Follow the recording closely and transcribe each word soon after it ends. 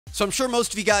So I'm sure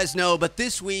most of you guys know, but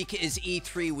this week is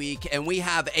E3 week, and we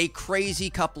have a crazy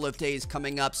couple of days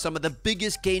coming up. Some of the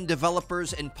biggest game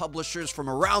developers and publishers from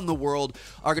around the world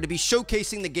are going to be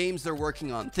showcasing the games they're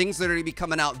working on, things that are going to be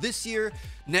coming out this year,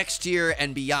 next year,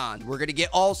 and beyond. We're going to get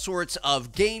all sorts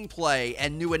of gameplay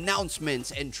and new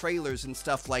announcements and trailers and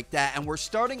stuff like that, and we're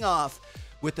starting off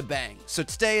with a bang. So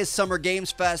today is Summer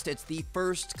Games Fest. It's the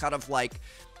first kind of like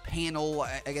panel,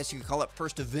 I guess you could call it,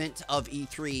 first event of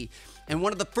E3. And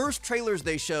one of the first trailers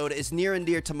they showed is near and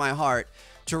dear to my heart,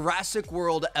 Jurassic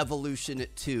World Evolution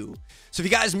 2. So if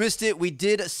you guys missed it, we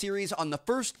did a series on the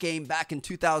first game back in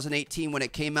 2018 when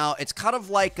it came out. It's kind of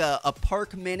like a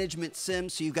park management sim.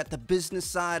 So you've got the business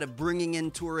side of bringing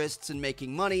in tourists and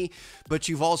making money, but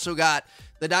you've also got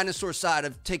the dinosaur side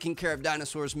of taking care of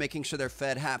dinosaurs, making sure they're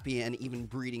fed, happy, and even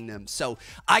breeding them. So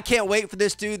I can't wait for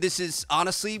this, dude. This is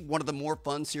honestly one of the more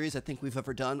fun series I think we've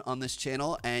ever done on this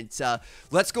channel. And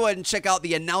let's go ahead and check out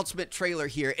the announcement trailer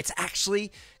here. It's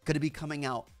actually going to be coming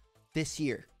out this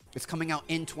year. It's coming out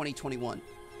in 2021.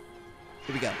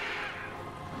 Here we go.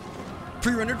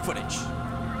 Pre-rendered footage.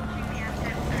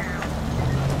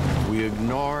 We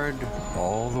ignored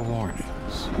all the warnings.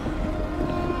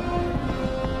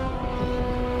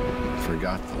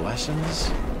 Forgot the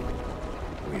lessons.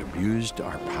 We abused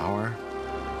our power.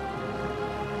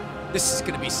 This is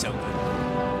going to be so good.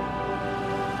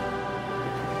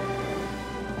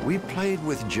 We played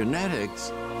with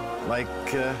genetics like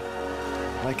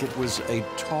it was a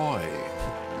toy.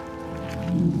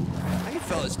 How you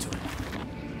fellas doing?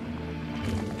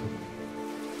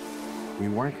 We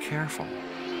weren't careful.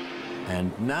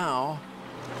 And now,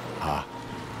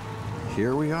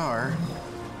 here we are.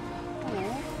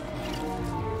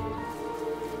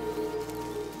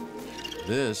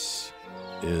 This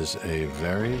is a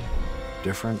very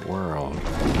different world.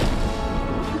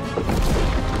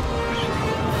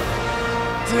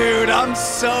 Dude, I'm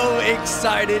so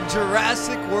excited.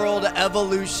 Jurassic World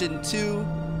Evolution 2.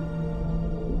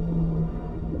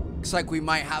 Looks like we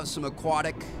might have some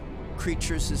aquatic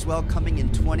creatures as well coming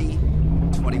in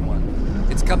 2021.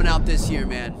 It's coming out this year,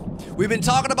 man. We've been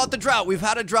talking about the drought. We've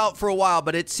had a drought for a while,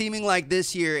 but it's seeming like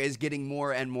this year is getting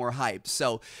more and more hype.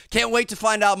 So can't wait to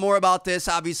find out more about this.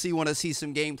 Obviously, want to see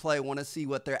some gameplay, want to see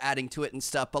what they're adding to it and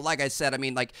stuff. But like I said, I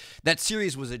mean, like, that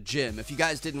series was a gem. If you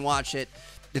guys didn't watch it,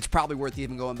 it's probably worth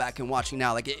even going back and watching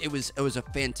now. Like, it was a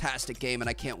fantastic game, and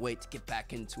I can't wait to get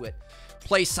back into it.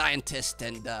 Play scientist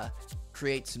and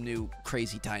create some new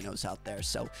crazy dinos out there.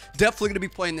 So definitely going to be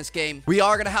playing this game. We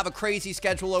are going to have a crazy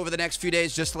schedule over the next few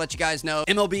days, just to let you guys know.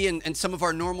 MLB and some of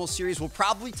our normal series will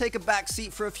probably take a back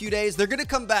seat for a few days. They're going to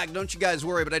come back, don't you guys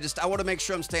worry, but I want to make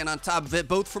sure I'm staying on top of it,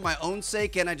 both for my own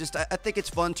sake, and I think it's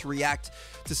fun to react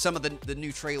to some of the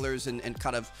new trailers and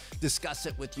kind of discuss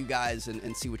it with you guys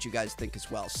and see what you guys think as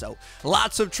well. So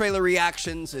lots of trailer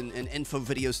reactions and info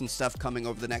videos and stuff coming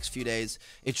over the next few days.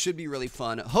 It should be really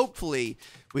fun. Hopefully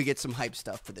we get some hype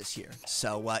stuff for this year.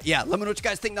 So yeah, let me know what you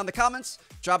guys think down in the comments.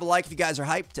 Drop a like if you guys are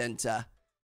hyped, and